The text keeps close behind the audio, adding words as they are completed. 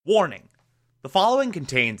Warning, the following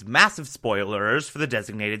contains massive spoilers for the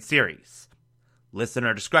designated series.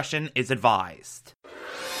 Listener discretion is advised.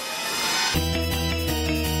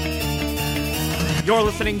 You're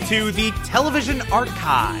listening to the Television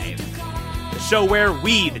Archive, the show where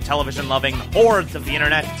we, the television-loving hordes of the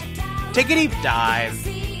internet, take a deep dive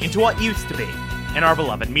into what used to be in our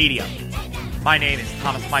beloved medium. My name is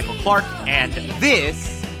Thomas Michael Clark, and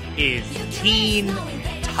this is Teen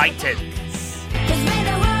Titans.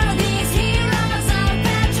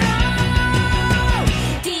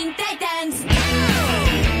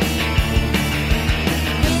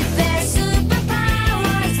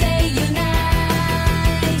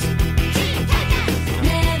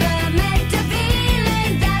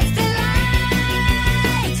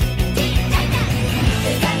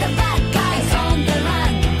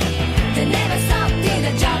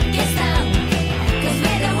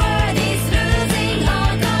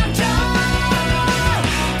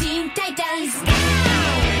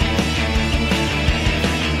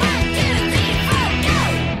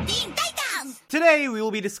 Today we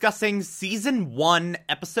will be discussing Season 1,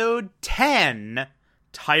 Episode 10,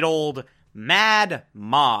 titled Mad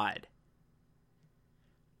Mod.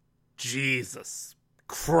 Jesus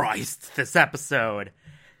Christ, this episode.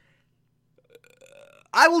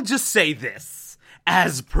 I will just say this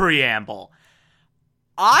as preamble.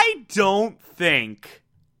 I don't think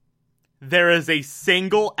there is a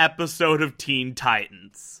single episode of Teen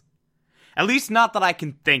Titans, at least not that I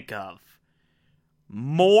can think of,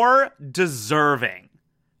 more deserving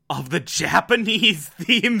of the Japanese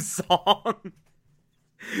theme song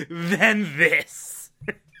than this.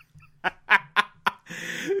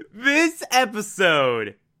 This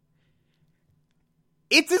episode,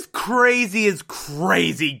 it's as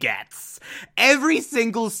crazy gets. Every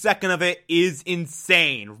single second of it is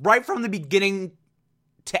insane, right from the beginning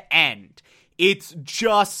to end. It's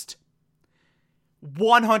just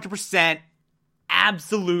 100%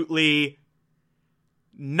 absolutely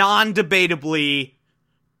non-debatably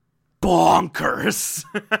bonkers.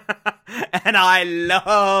 And I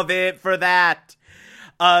love it for that.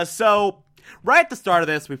 So, right at the start of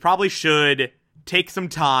this, we probably should take some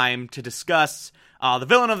time to discuss the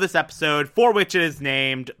villain of this episode, for which it is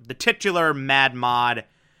named the titular Mad Mod.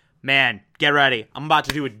 Man, get ready. I'm about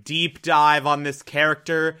to do a deep dive on this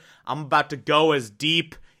character. I'm about to go as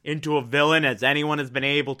deep into a villain as anyone has been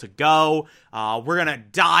able to go. We're gonna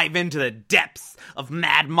dive into the depths of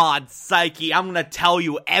Mad Mod's psyche. I'm gonna tell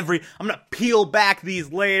you I'm gonna peel back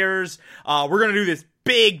these layers. We're gonna do this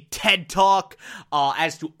big TED Talk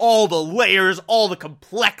as to all the layers, all the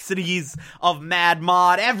complexities of Mad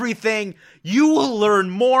Mod, everything. You will learn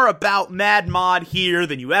more about Mad Mod here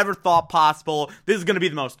than you ever thought possible. This is going to be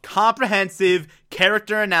the most comprehensive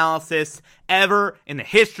character analysis ever in the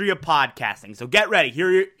history of podcasting. So get ready.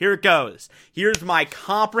 Here it goes. Here's my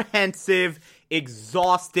comprehensive,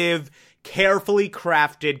 exhaustive, carefully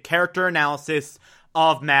crafted character analysis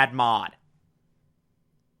of Mad Mod.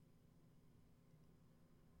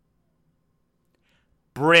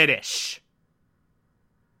 British.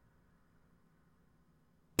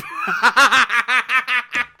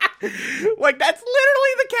 Like, that's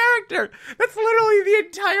literally the character. That's literally the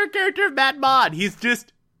entire character of Mad Mod. He's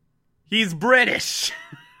British.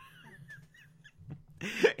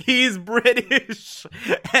 He's British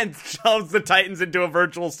and shoves the Titans into a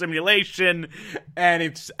virtual simulation, and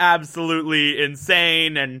it's absolutely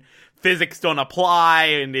insane, and physics don't apply,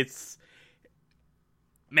 and it's...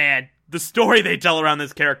 Man, the story they tell around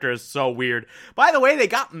this character is so weird. By the way, they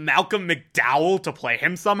got Malcolm McDowell to play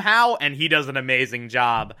him somehow, and he does an amazing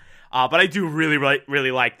job. But I do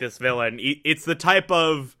really like this villain.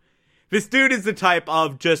 This dude is the type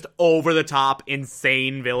of just over-the-top,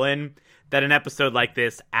 insane villain that an episode like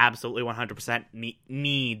this absolutely 100%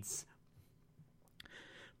 needs.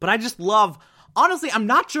 But I just love... Honestly, I'm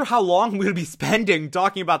not sure how long we'll be spending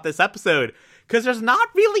talking about this episode, because there's not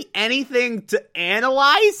really anything to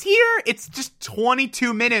analyze here. It's just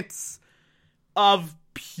 22 minutes of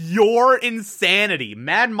pure insanity.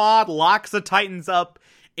 Mad Mod locks the Titans up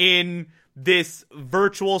in this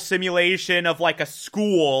virtual simulation of like a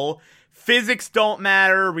school. Physics don't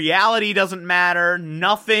matter. Reality doesn't matter.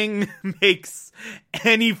 Nothing makes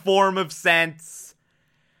any form of sense.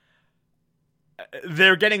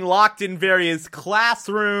 They're getting locked in various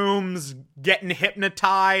classrooms, getting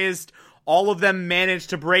hypnotized. All of them manage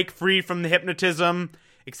to break free from the hypnotism,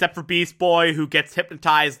 except for Beast Boy, who gets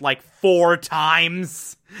hypnotized like 4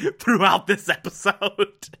 times throughout this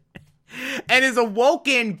episode. And is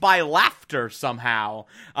awoken by laughter somehow.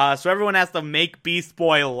 So everyone has to make Beast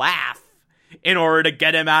Boy laugh. in order to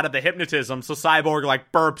get him out of the hypnotism. So Cyborg,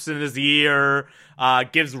 like, burps in his ear,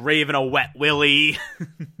 gives Raven a wet willy.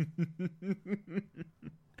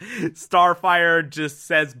 Starfire just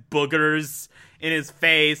says boogers in his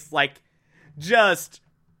face, like, just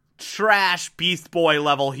trash Beast Boy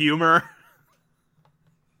level humor.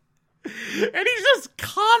 And he's just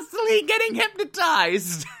constantly getting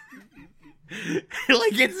hypnotized.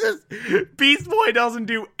 Like, it's just, Beast Boy doesn't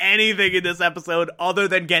do anything in this episode other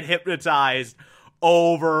than get hypnotized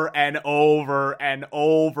over and over and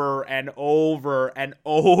over and over and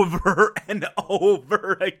over and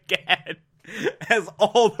over again, as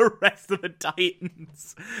all the rest of the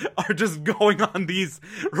Titans are just going on these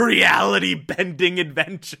reality-bending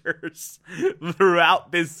adventures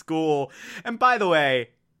throughout this school. And by the way,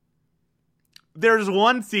 there's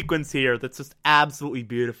one sequence here that's just absolutely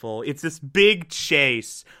beautiful. It's this big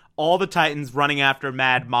chase, all the Titans running after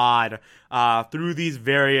Mad Mod through these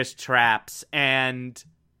various traps, and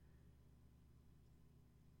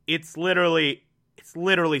it's literally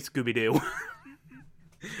Scooby-Doo.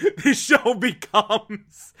 This show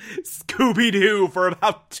becomes Scooby-Doo for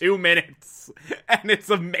about 2 minutes, and it's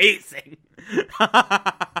amazing.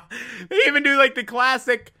 They even do, like, the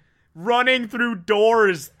classic running through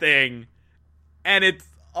doors thing. And it's,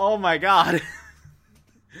 oh my god.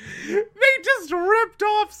 They just ripped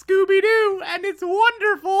off Scooby-Doo, and it's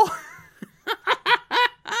wonderful.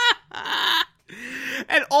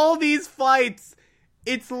 And all these fights,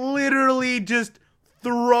 it's literally just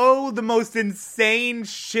throw the most insane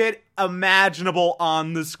shit imaginable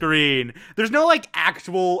on the screen. There's no, like,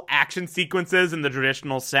 actual action sequences in the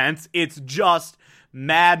traditional sense. It's just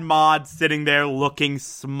Mad Mod sitting there looking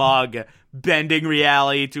smug, bending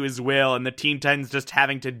reality to his will, and the Teen Titans just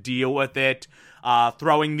having to deal with it,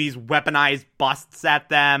 throwing these weaponized busts at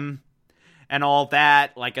them, and all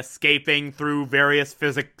that, like escaping through various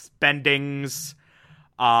physics bendings.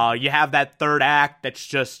 You have that third act that's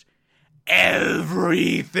just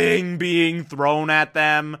everything being thrown at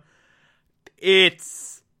them.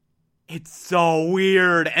 It's so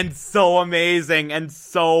weird, and so amazing, and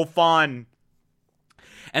so fun.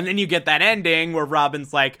 And then you get that ending where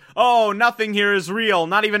Robin's like, oh, nothing here is real.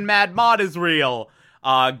 Not even Mad Mod is real.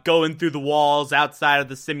 Going through the walls outside of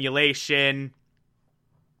the simulation.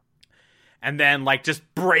 And then, like, just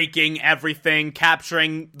breaking everything,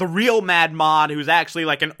 capturing the real Mad Mod, who's actually,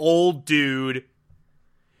 like, an old dude.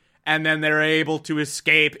 And then they're able to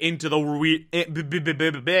escape into the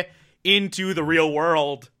real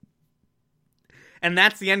world. And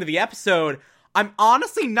that's the end of the episode. I'm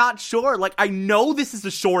honestly not sure. Like, I know this is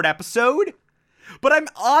a short episode, but I'm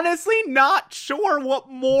honestly not sure what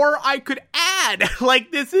more I could add.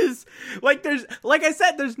 Like, this is, like, like I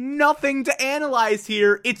said, there's nothing to analyze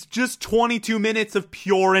here. It's just 22 minutes of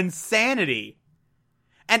pure insanity.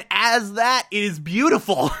 And as that, it is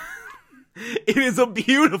beautiful. It is a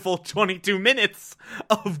beautiful 22 minutes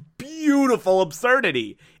of beautiful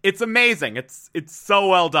absurdity. It's amazing. It's so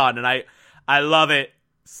well done, and I love it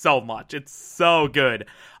so much. It's so good.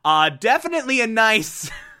 Definitely a nice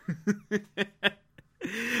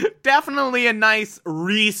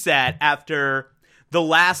reset after the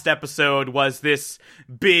last episode was this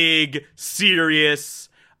big, serious,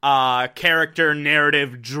 character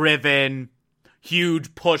narrative driven,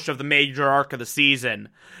 huge push of the major arc of the season.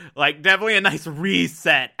 Like, definitely a nice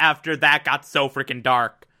reset after that got so freaking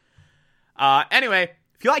dark. Anyway,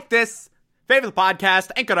 if you like this, favorite the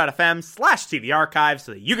podcast, anchor.fm/TV archive,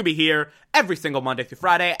 so that you can be here every single Monday through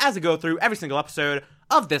Friday as I go through every single episode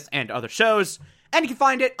of this and other shows. And you can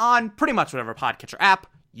find it on pretty much whatever podcatcher app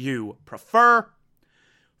you prefer.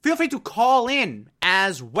 Feel free to call in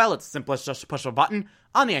as well. It's simple as just to push a button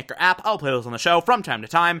on the Anchor app. I'll play those on the show from time to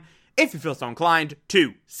time if you feel so inclined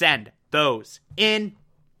to send those in.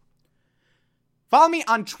 Follow me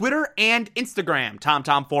on Twitter and Instagram,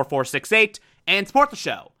 TomTom4468, and support the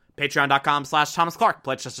show. Patreon.com/Thomas Clark.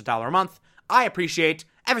 Pledge just $1 a month. I appreciate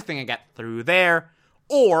everything I get through there.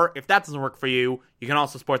 Or, if that doesn't work for you, you can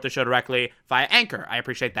also support the show directly via Anchor. I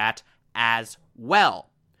appreciate that as well.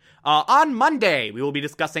 On Monday, we will be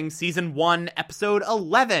discussing Season 1, Episode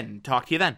 11. Talk to you then.